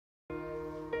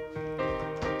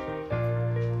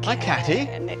Hi, Catty.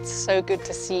 And it's so good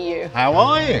to see you. How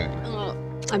are you? Oh,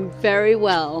 I'm very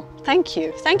well. Thank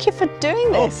you. Thank you for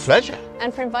doing this. Oh, pleasure.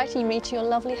 And for inviting me to your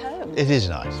lovely home. It is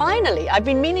nice. Finally. I've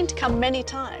been meaning to come many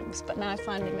times, but now I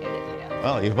finally made it here.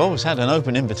 Well, you've always had an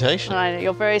open invitation. I know,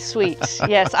 you're very sweet.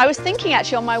 Yes, I was thinking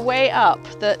actually on my way up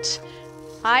that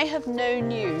I have known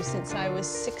you since I was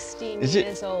 16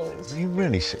 years old. Are you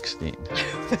really 16?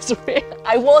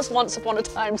 I was once upon a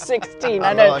time 16.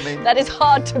 I know, that is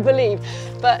hard to believe.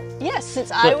 But yes, since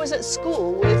I was at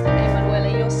school with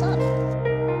Emanuele, your son.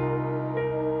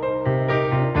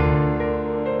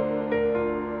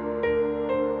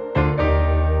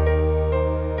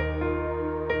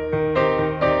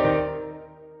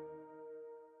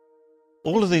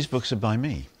 All of these books are by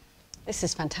me. This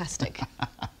is fantastic.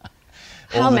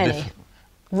 How many?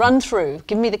 Run through.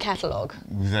 Give me the catalogue.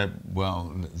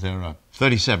 Well, there are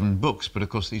 37 books, but of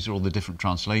course these are all the different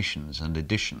translations and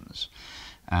editions.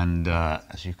 And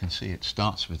as you can see, it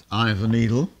starts with Eye of the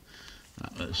Needle.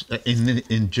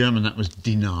 In German, that was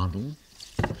Die Nadel.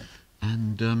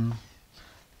 And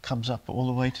comes up all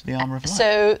the way to The Armour of Life.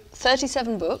 So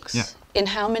 37 books. In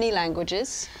how many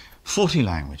languages? 40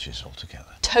 languages altogether.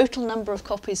 Total number of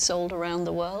copies sold around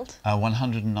the world?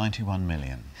 191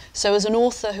 million. So as an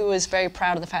author who is very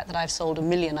proud of the fact that I've sold 1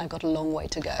 million, I've got a long way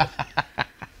to go.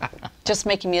 Just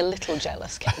making me a little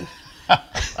jealous, Ken.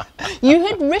 You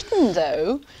had written,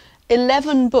 though,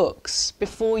 11 books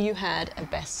before you had a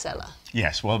bestseller.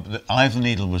 Yes, well, Eye of the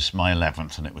Needle was my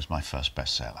 11th and it was my first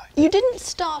bestseller. You didn't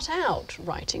start out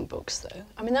writing books, though.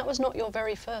 I mean, that was not your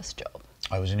very first job.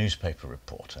 I was a newspaper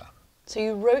reporter. So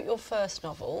you wrote your first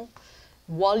novel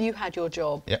while you had your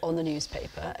job on the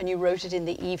newspaper, and you wrote it in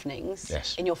the evenings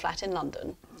in your flat in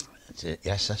London. That's it.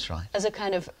 Yes, that's right. As a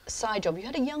kind of side job. You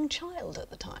had a young child at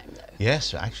the time, though.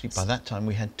 Yes, actually, by that time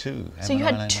we had two. So you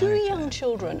had two young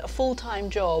children, a full-time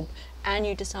job, and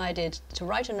you decided to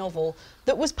write a novel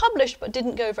that was published but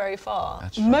didn't go very far.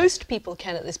 That's right. Most people,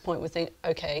 Ken, at this point would think,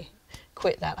 OK,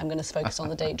 quit that, I'm going to focus on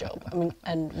the day job, I mean,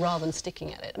 and rather than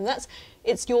sticking at it. And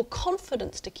it's your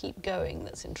confidence to keep going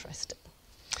that's interesting.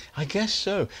 I guess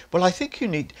so. Well, I think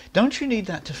don't you need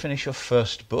that to finish your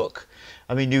first book?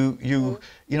 I mean, you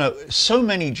know, so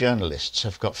many journalists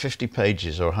have got 50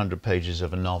 pages or 100 pages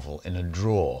of a novel in a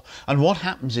drawer. And what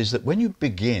happens is that when you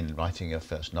begin writing your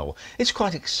first novel, it's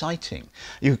quite exciting.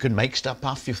 You can make stuff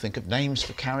up, you think of names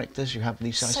for characters, you have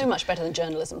these... So much better than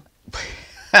journalism.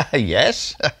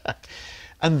 Yes.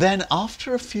 And then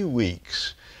after a few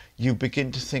weeks, you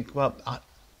begin to think, well,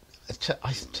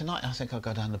 tonight I think I'll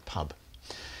go down the pub.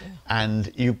 Yeah.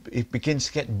 And it begins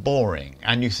to get boring,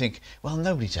 and you think, well,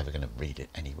 nobody's ever going to read it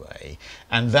anyway.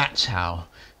 And that's how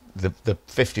the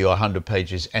 50 or 100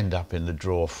 pages end up in the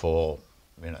drawer for,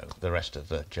 you know, the rest of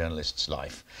the journalist's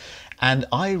life. And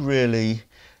I really,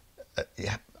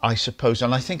 I suppose,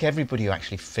 and I think everybody who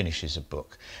actually finishes a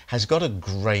book has got a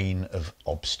grain of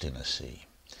obstinacy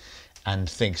and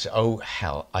thinks, oh,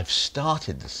 hell, I've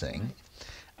started the thing.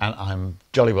 And I'm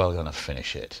jolly well going to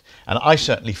finish it. And I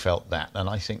certainly felt that. And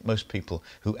I think most people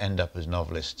who end up as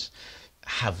novelists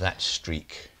have that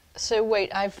streak. So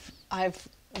wait, I've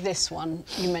this one,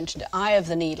 you mentioned it, Eye of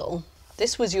the Needle.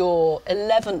 This was your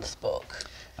 11th book.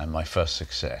 And my first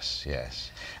success,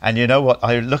 yes. And you know what,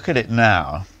 I look at it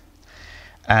now,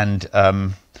 and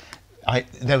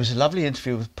there was a lovely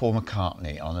interview with Paul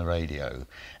McCartney on the radio,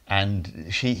 and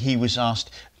he was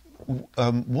asked,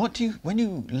 what do you, when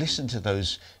you listen to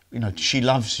those, you know, She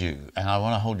Loves You and I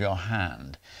Want to Hold Your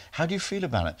Hand, how do you feel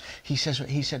about it? He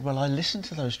said, well, I listen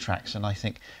to those tracks and I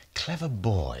think, clever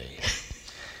boy.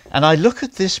 And I look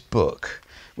at this book,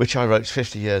 which I wrote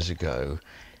 50 years ago,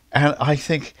 and I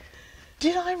think,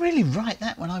 did I really write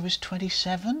that when I was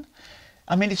 27?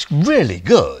 I mean, it's really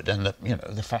good, and you know,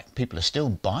 the fact people are still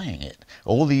buying it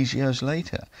all these years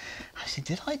later. I said,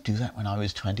 did I do that when I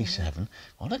was 27?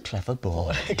 What a clever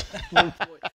boy.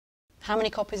 How many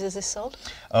copies has this sold?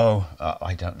 Oh,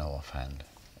 I don't know offhand.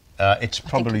 It's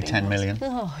probably 10 million.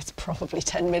 Oh, it's probably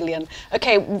 10 million.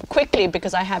 Okay, quickly,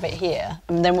 because I have it here,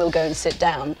 and then we'll go and sit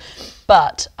down.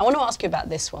 But I want to ask you about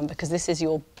this one, because this is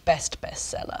your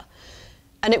bestseller.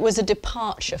 And it was a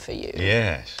departure for you.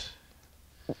 Yes.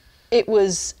 It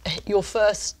was your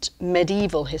first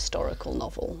medieval historical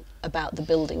novel about the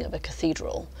building of a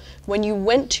cathedral. When you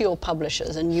went to your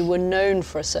publishers and you were known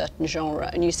for a certain genre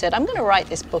and you said, I'm going to write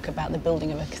this book about the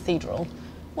building of a cathedral,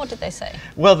 what did they say?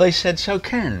 Well, they said, so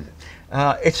Ken,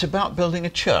 it's about building a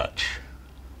church.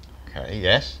 Okay,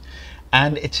 yes.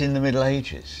 And it's in the Middle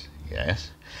Ages.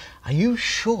 Yes. Are you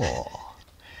sure?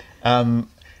 And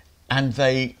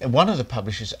one of the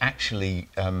publishers actually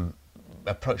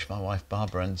approached my wife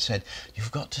Barbara and said,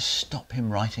 "You've got to stop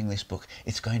him writing this book.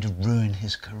 It's going to ruin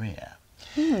his career."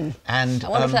 And I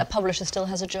wonder if that publisher still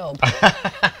has a job.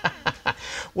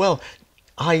 well,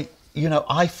 I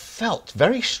felt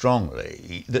very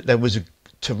strongly that there was a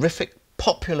terrific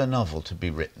popular novel to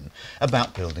be written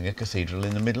about building a cathedral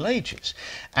in the Middle Ages,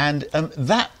 and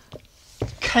that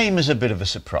came as a bit of a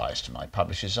surprise to my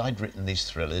publishers. I'd written these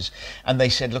thrillers and they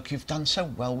said, "Look, you've done so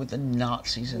well with the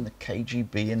Nazis and the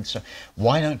KGB, and so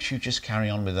why don't you just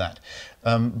carry on with that?"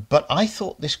 But I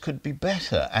thought this could be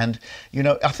better, and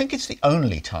I think it's the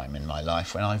only time in my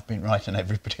life when I've been right and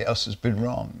everybody else has been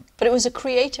wrong. But it was a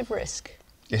creative risk.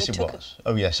 Yes, it was.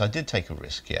 Oh yes, I did take a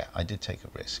risk. Yeah, I did take a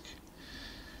risk.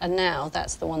 And now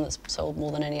that's the one that's sold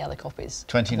more than any other copies.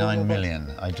 29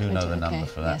 million. I do know the number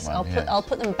for that one. Yes. I'll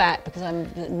put them back because I'm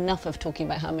enough of talking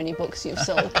about how many books you've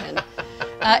sold, Ken.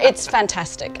 It's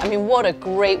fantastic. I mean, what a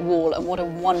great wall and what a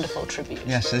wonderful tribute.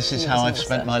 Yes, this is how I've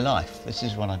spent my life. This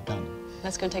is what I've done.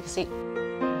 Let's go and take a seat.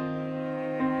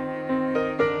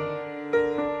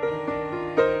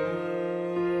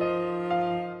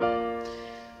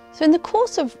 So in the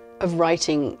course of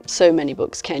writing so many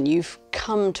books, Ken, you've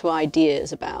come to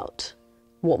ideas about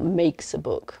what makes a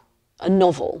book, a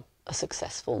novel, a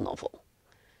successful novel.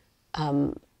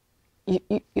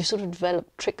 You sort of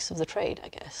developed tricks of the trade, I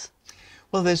guess.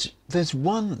 Well,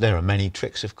 there are many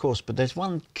tricks, of course, but there's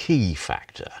one key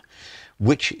factor,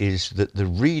 which is that the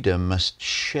reader must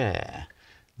share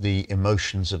the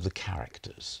emotions of the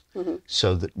characters,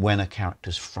 so that when a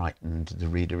character's frightened, the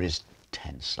reader is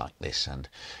tense like this, and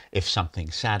if something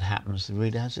sad happens, the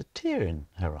reader has a tear in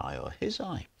her eye or his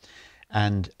eye,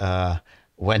 and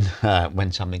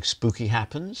when something spooky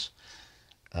happens,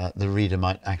 the reader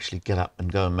might actually get up and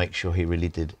go and make sure he really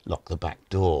did lock the back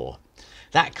door,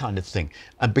 that kind of thing.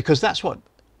 And because that's what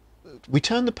we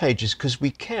turn the pages, because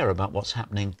we care about what's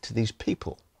happening to these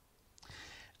people,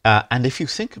 and if you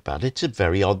think about it, it's a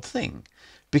very odd thing,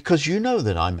 because you know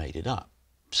that I made it up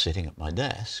sitting at my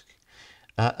desk.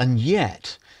 And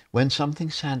yet, when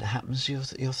something sad happens,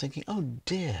 you're thinking, "Oh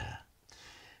dear."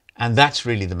 And that's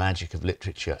really the magic of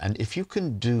literature. And if you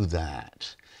can do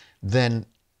that, then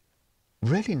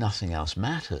really nothing else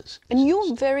matters. And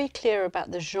you're very clear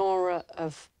about the genre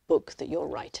of book that you're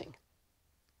writing.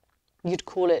 You'd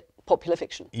call it popular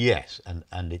fiction. Yes,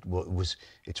 and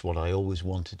it's what I always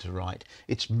wanted to write.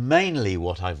 It's mainly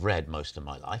what I've read most of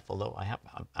my life, although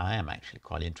I am actually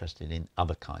quite interested in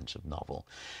other kinds of novel.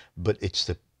 But it's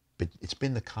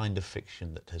been the kind of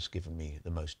fiction that has given me the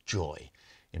most joy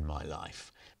in my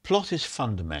life. Plot is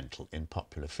fundamental in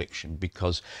popular fiction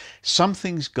because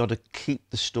something's got to keep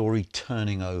the story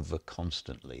turning over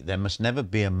constantly. There must never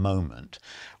be a moment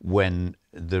when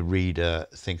the reader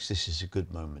thinks this is a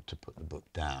good moment to put the book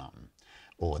down,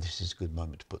 or this is a good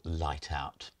moment to put the light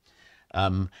out.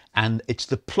 And it's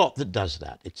the plot that does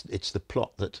that. It's the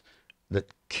plot that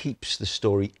keeps the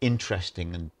story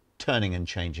interesting and turning and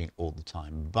changing all the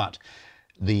time. But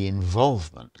the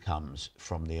involvement comes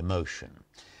from the emotion.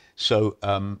 So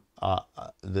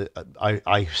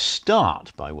I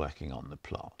start by working on the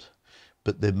plot,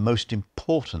 but the most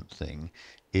important thing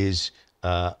is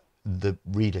the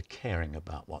reader caring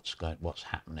about what's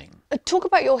happening. Talk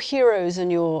about your heroes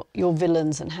and your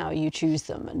villains and how you choose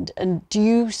them. And do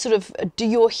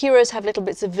your heroes have little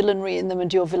bits of villainry in them,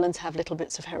 and do your villains have little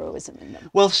bits of heroism in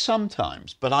them? Well,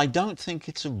 sometimes, but I don't think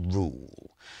it's a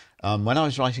rule. When I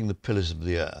was writing The Pillars of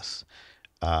the Earth,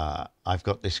 I've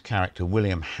got this character,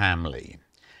 William Hamley,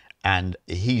 and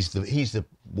he's the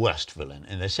worst villain.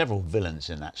 And there's several villains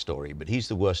in that story, but he's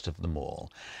the worst of them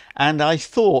all. And I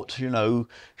thought,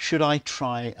 should I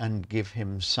try and give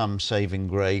him some saving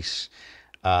grace?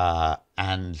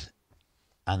 And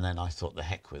then I thought, the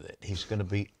heck with it. He's going to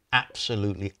be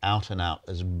absolutely out and out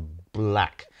as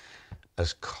black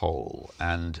as coal.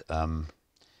 And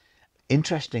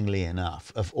interestingly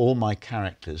enough, of all my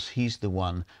characters, he's the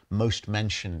one most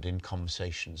mentioned in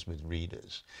conversations with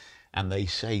readers. And they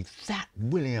say, "That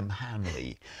William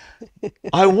Hamley,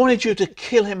 I wanted you to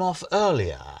kill him off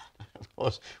earlier." Of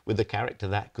course, with a character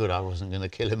that good, I wasn't going to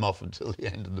kill him off until the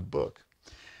end of the book.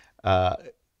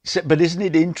 But isn't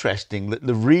it interesting that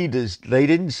the readers, they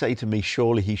didn't say to me,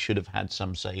 "Surely he should have had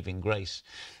some saving grace.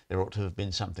 There ought to have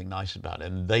been something nice about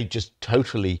him." They just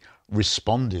totally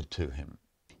responded to him.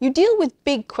 You deal with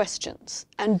big questions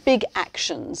and big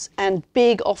actions and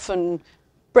big, often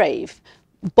brave,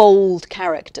 bold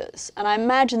characters. And I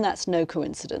imagine that's no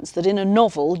coincidence, that in a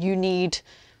novel you need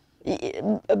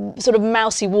a sort of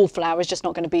mousy wallflower is just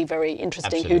not going to be very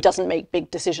interesting. Absolutely. Who doesn't make big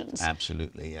decisions.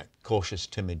 Absolutely, yeah. Cautious,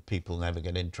 timid people never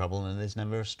get in trouble, and there's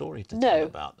never a story to tell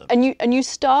about them. And you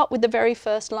start with the very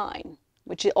first line.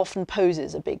 which it often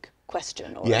poses a big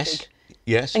question or a Yes, big...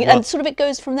 yes. And sort of it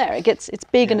goes from there. It's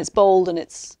big and it's bold and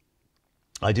it's...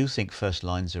 I do think first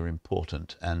lines are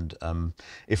important, and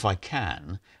if I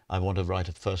can, I want to write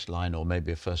a first line or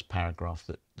maybe a first paragraph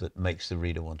that makes the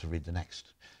reader want to read the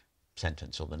next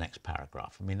sentence or the next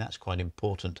paragraph. I mean, that's quite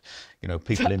important. You know,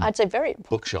 people in I'd say very important.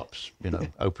 bookshops, you know,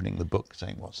 opening the book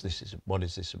saying, what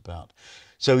is this about?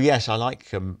 So yes, I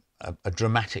like a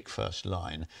dramatic first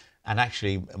line. And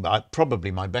actually, probably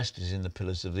my best is in The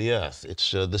Pillars of the Earth. It's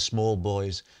the small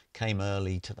boys came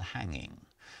early to the hanging.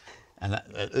 And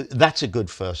that's a good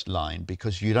first line,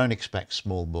 because you don't expect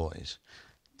small boys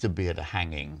to be at a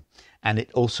hanging. And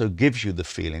it also gives you the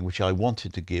feeling, which I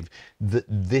wanted to give, that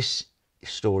this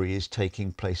story is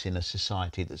taking place in a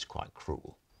society that's quite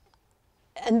cruel.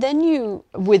 And then you,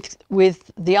 with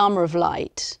The Armour of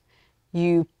Light,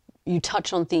 you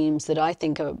touch on themes that I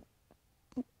think are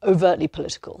overtly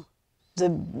political. The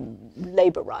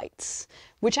labour rights,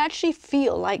 which actually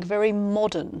feel like very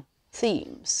modern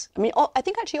themes. I mean, I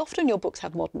think actually often your books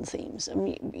have modern themes. I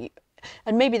mean,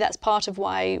 and maybe that's part of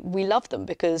why we love them,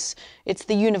 because it's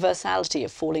the universality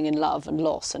of falling in love and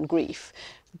loss and grief.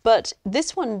 But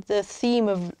this one, the theme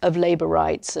of labour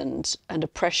rights and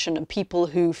oppression and people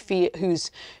who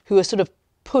are sort of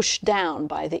pushed down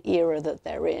by the era that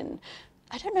they're in.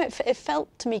 I don't know, it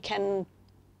felt to me, Ken,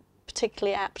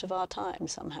 particularly apt of our time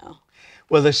somehow.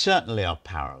 Well, there certainly are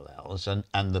parallels, and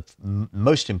the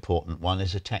most important one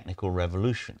is a technical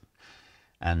revolution.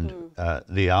 And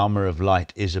The Armour of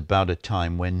Light is about a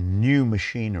time when new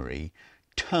machinery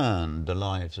turned the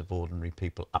lives of ordinary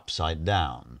people upside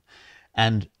down.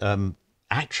 And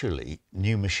actually,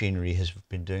 new machinery has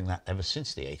been doing that ever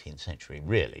since the 18th century,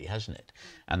 really, hasn't it?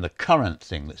 And the current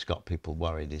thing that's got people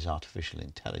worried is artificial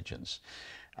intelligence,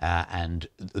 and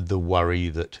the worry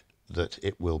that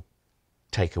it will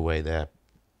take away their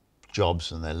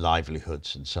jobs and their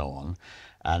livelihoods and so on.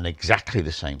 And exactly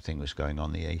the same thing was going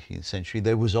on in the 18th century.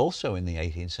 There was also in the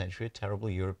 18th century a terrible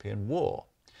European war.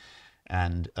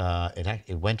 And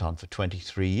it went on for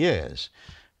 23 years.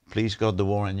 Please God, the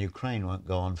war in Ukraine won't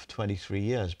go on for 23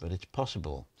 years, but it's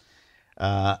possible.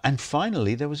 And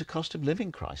finally, there was a cost of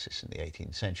living crisis in the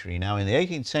 18th century. Now, in the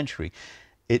 18th century,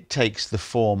 it takes the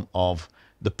form of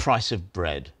the price of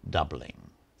bread doubling.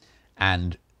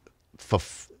 And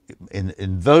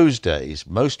in those days,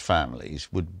 most families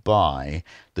would buy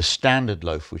the standard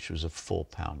loaf, which was a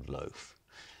 £4 loaf.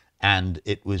 And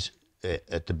it was,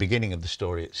 at the beginning of the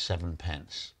story, it's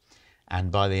 7p.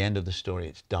 And by the end of the story,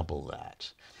 it's double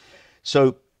that.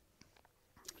 So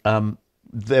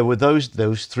there were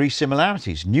those three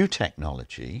similarities: new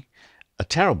technology, a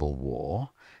terrible war,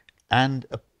 and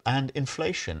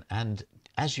inflation. And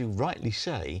as you rightly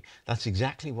say, that's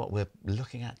exactly what we're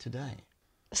looking at today.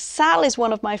 Sal is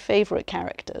one of my favourite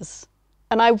characters.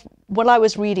 And when I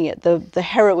was reading it, the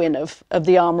heroine of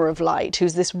The Armour of Light,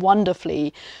 who's this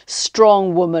wonderfully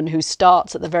strong woman who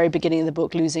starts at the very beginning of the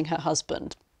book losing her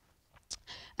husband,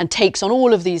 and takes on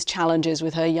all of these challenges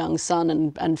with her young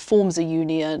son and forms a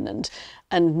union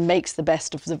and makes the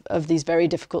best of these very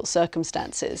difficult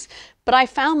circumstances. But I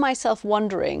found myself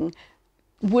wondering,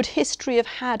 would history have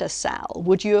had a Sal?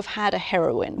 Would you have had a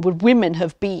heroine? Would women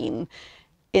have been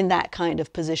in that kind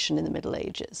of position in the Middle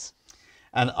Ages?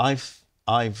 And I'm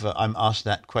asked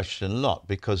that question a lot,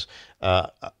 because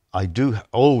I do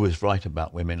always write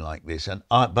about women like this.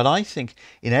 But I think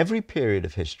in every period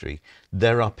of history,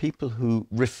 there are people who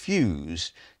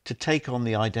refuse to take on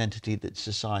the identity that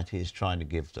society is trying to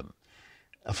give them.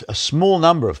 A small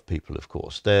number of people, of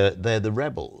course, they're the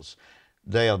rebels.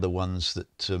 They are the ones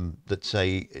that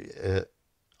say,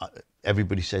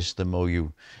 everybody says to them, oh,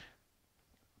 you...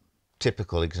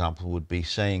 Typical example would be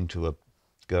saying to a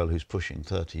girl who's pushing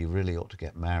 30, you really ought to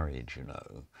get married, you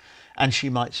know. And she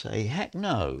might say, heck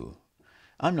no,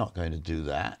 I'm not going to do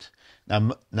that.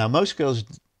 Now most girls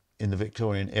in the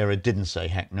Victorian era didn't say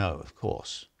heck no, of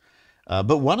course.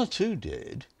 But one or two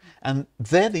did. And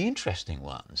they're the interesting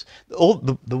ones.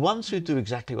 The ones who do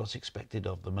exactly what's expected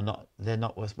of them they're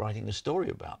not worth writing a story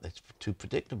about. It's too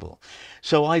predictable.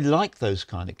 So I like those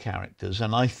kind of characters,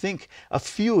 and I think a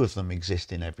few of them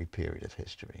exist in every period of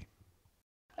history.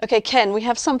 Okay, Ken, we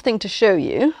have something to show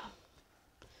you,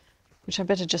 which I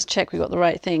better just check we got the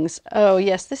right things. Oh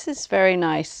yes, this is very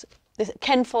nice.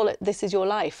 Ken Follett, This Is Your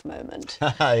Life moment.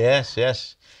 Yes,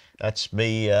 yes. That's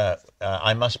me.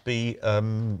 I must be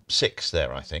 6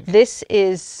 there, I think. This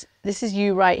is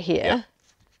you right here. Yeah.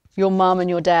 Your mum and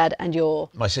your dad and your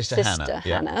my sister Hannah.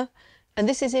 Yeah. And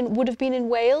this would have been in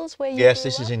Wales, where you Yes,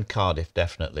 this is in Cardiff,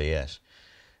 definitely, yes.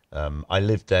 I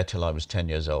lived there till I was 10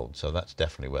 years old, so that's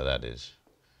definitely where that is.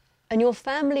 And your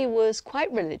family was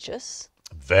quite religious.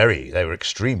 They were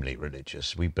extremely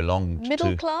religious. We belonged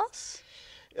Middle to... class?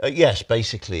 Yes,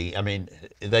 basically. I mean,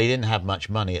 they didn't have much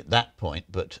money at that point,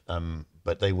 but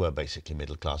they were basically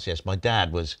middle class. Yes, my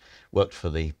dad worked for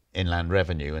the Inland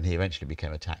Revenue, and he eventually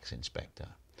became a tax inspector.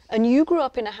 And you grew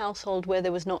up in a household where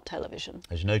there was not television?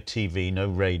 There's no TV, no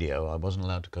radio. I wasn't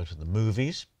allowed to go to the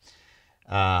movies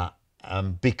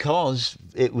because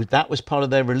that was part of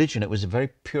their religion. It was a very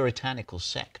puritanical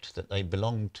sect that they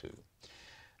belonged to.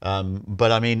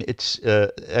 But I mean, it's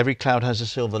every cloud has a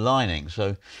silver lining.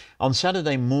 So on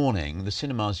Saturday morning, the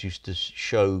cinemas used to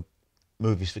show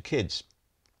movies for kids.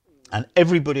 And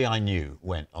everybody I knew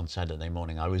went on Saturday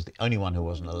morning. I was the only one who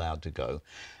wasn't allowed to go.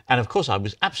 And of course, I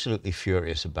was absolutely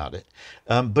furious about it.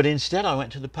 But instead, I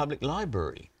went to the public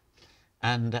library.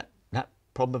 And that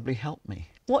probably helped me.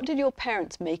 What did your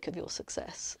parents make of your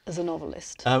success as a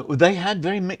novelist? They had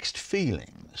very mixed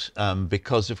feelings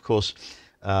because, of course,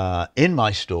 in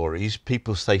my stories,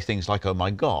 people say things like, "Oh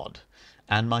my God,"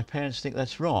 and my parents think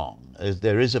that's wrong.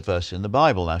 There is a verse in the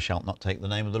Bible, "Thou shalt not take the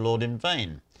name of the Lord in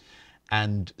vain."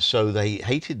 And so they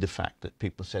hated the fact that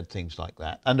people said things like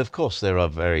that. And of course, there are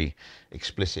very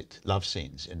explicit love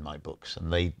scenes in my books,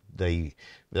 and they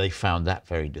found that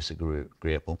very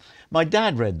disagreeable. My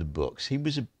dad read the books. He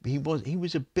was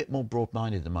a bit more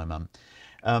broad-minded than my mum.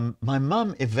 My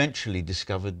mum eventually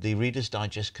discovered the Reader's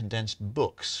Digest condensed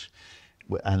books.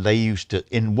 And they used to,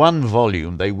 in one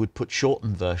volume, they would put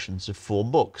shortened versions of 4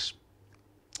 books,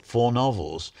 4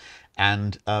 novels.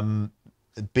 And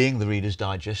being the Reader's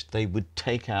Digest, they would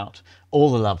take out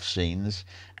all the love scenes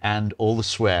and all the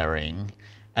swearing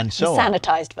and so on.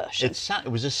 Sanitised version.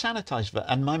 It was a sanitised version,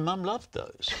 and my mum loved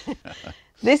those.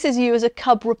 This is you as a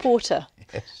cub reporter,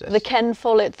 Yes, the Ken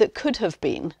Follett that could have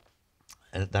been.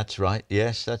 That's right,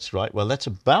 yes, that's right. Well, that's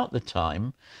about the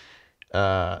time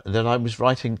that I was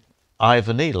writing Eye of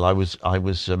the Needle. I was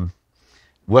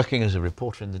working as a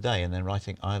reporter in the day and then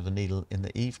writing Eye of the Needle in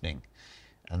the evening.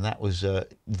 And that was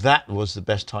the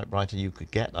best typewriter you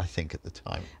could get, I think, at the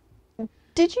time.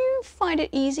 Did you find it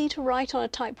easy to write on a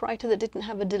typewriter that didn't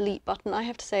have a delete button? I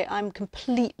have to say I'm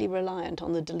completely reliant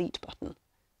on the delete button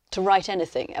to write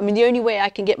anything. I mean, the only way I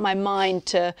can get my mind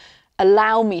to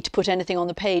allow me to put anything on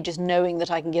the page is knowing that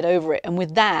I can get over it. And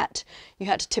with that, you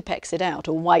had to Tipp-Ex it out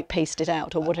or white paste it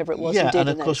out or whatever it was you did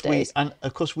in those days. And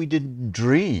of course we didn't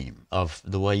dream of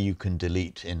the way you can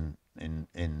delete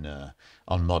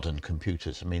on modern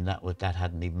computers. I mean, that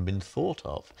hadn't even been thought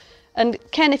of. And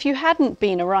Ken, if you hadn't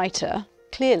been a writer,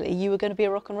 clearly you were going to be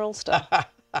a rock and roll star.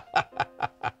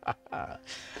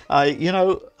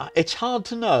 It's hard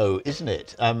to know, isn't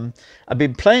it? I've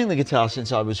been playing the guitar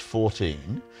since I was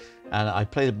 14, and I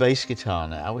play the bass guitar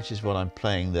now, which is what I'm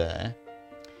playing there.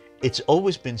 It's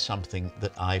always been something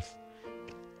that I've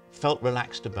felt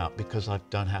relaxed about because I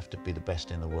don't have to be the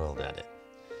best in the world at it.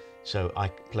 So I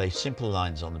play simple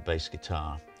lines on the bass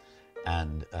guitar,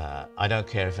 and I don't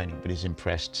care if anybody's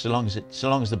impressed. So long as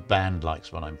the band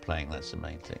likes what I'm playing, that's the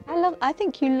main thing. I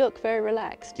think you look very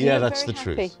relaxed. Yeah, that's the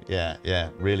truth. Yeah,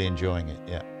 really enjoying it.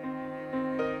 Yeah.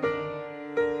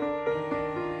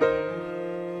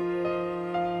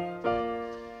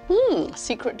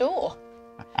 Secret door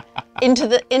into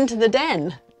the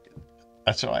den.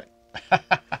 That's right.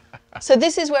 So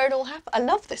this is where it all happened. I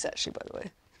love this actually, by the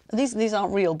way. These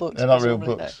aren't real books. They're not real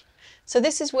books. So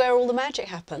this is where all the magic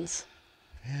happens.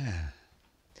 Yeah.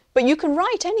 But you can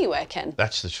write anywhere, Ken.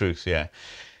 That's the truth, yeah.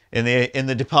 In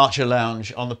the departure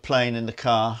lounge, on the plane, in the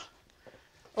car.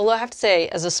 Although I have to say,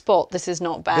 as a spot, this is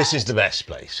not bad. This is the best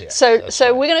place, yeah.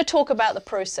 So we're going to talk about the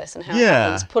process and how it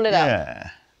happens. Pull it up. Yeah.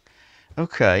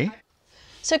 Okay.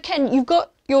 So Ken, you've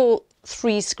got your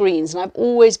 3 screens, and I've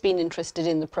always been interested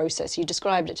in the process. You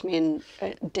described it to me in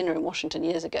dinner in Washington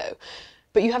years ago.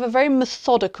 But you have a very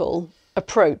methodical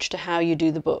approach to how you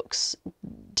do the books.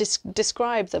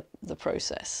 Describe the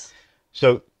process.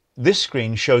 So this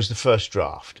screen shows the first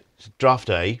draft, draft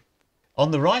A. On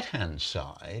the right-hand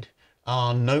side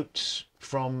are notes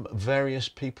from various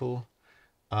people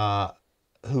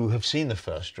who have seen the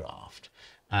first draft.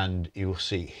 And you'll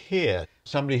see here,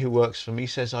 somebody who works for me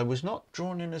says, "I was not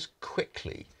drawn in as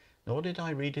quickly, nor did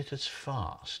I read it as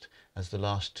fast as the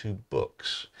last 2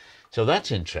 books." So that's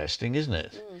interesting, isn't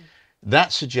it?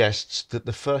 That suggests that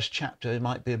the first chapter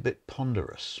might be a bit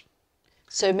ponderous.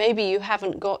 So maybe you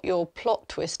haven't got your plot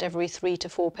twist every 3 to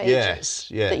 4 pages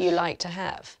that you like to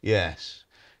have. Yes.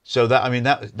 So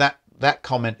that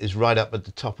comment is right up at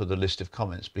the top of the list of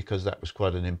comments because that was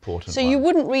quite an important one. So you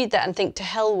wouldn't read that and think, to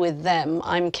hell with them,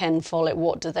 I'm Ken Follett,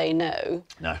 what do they know?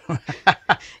 No.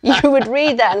 You would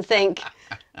read that and think,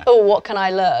 oh, what can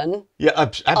I learn? Yeah,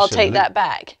 absolutely. I'll take that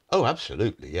back. Oh,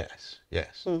 absolutely, yes.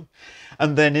 yes.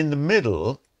 And then in the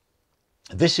middle,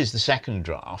 this is the second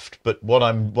draft, but what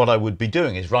I would be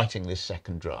doing is writing this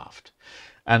second draft,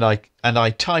 and I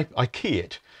key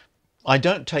it. I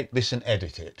don't take this and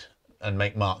edit it and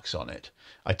make marks on it.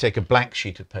 I take a blank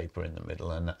sheet of paper in the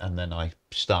middle, and then I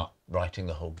start writing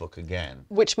the whole book again.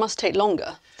 Which must take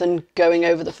longer than going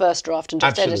over the first draft and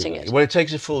just editing it. Well, it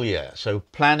takes a full year. So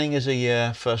planning is a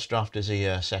year, first draft is a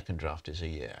year, second draft is a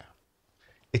year.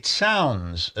 It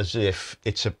sounds as if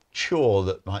it's a chore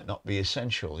that might not be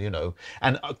essential, you know.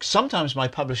 And sometimes my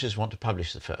publishers want to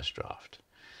publish the first draft.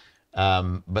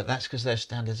 But that's because their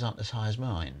standards aren't as high as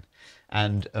mine.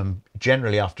 And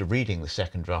generally after reading the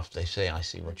second draft, they say, I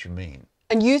see what you mean.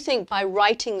 And you think by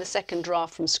writing the second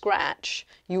draft from scratch,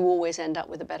 you always end up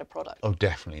with a better product? Oh,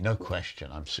 definitely, no question.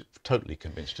 I'm totally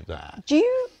convinced of that. Do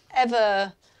you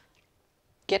ever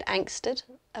get angsted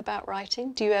about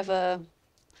writing? Do you ever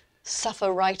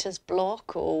suffer writer's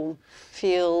block or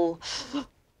feel,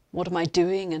 what am I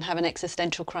doing, and have an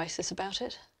existential crisis about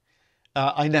it?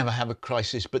 I never have a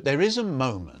crisis, but there is a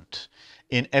moment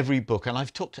in every book, and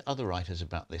I've talked to other writers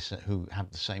about this who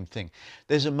have the same thing.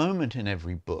 There's a moment in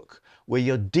every book where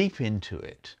you're deep into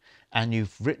it and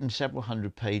you've written several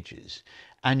hundred pages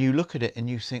and you look at it and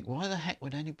you think, why the heck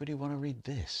would anybody want to read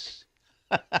this?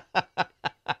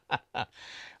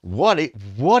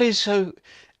 What is so...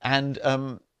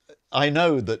 And I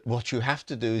know that what you have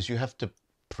to do is you have to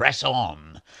press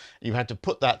on. You have to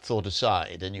put that thought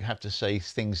aside and you have to say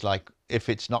things like, if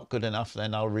it's not good enough,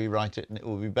 then I'll rewrite it and it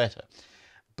will be better.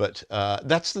 But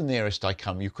that's the nearest I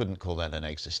come. You couldn't call that an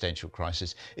existential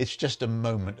crisis. It's just a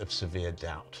moment of severe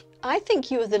doubt. I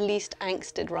think you are the least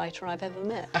angsted writer I've ever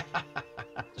met.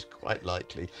 That's quite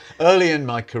likely. Early in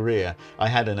my career, I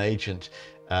had an agent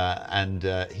and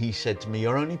he said to me,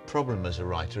 your only problem as a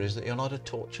writer is that you're not a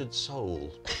tortured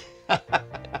soul.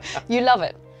 You love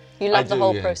it. You love the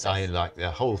whole yes. process. I like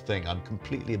the whole thing. I'm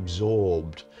completely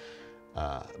absorbed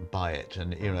by it.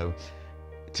 And, you know,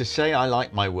 to say I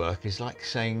like my work is like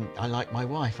saying I like my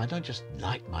wife. I don't just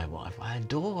like my wife, I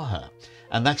adore her.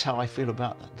 And that's how I feel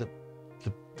about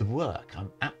the work.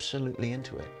 I'm absolutely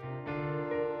into it.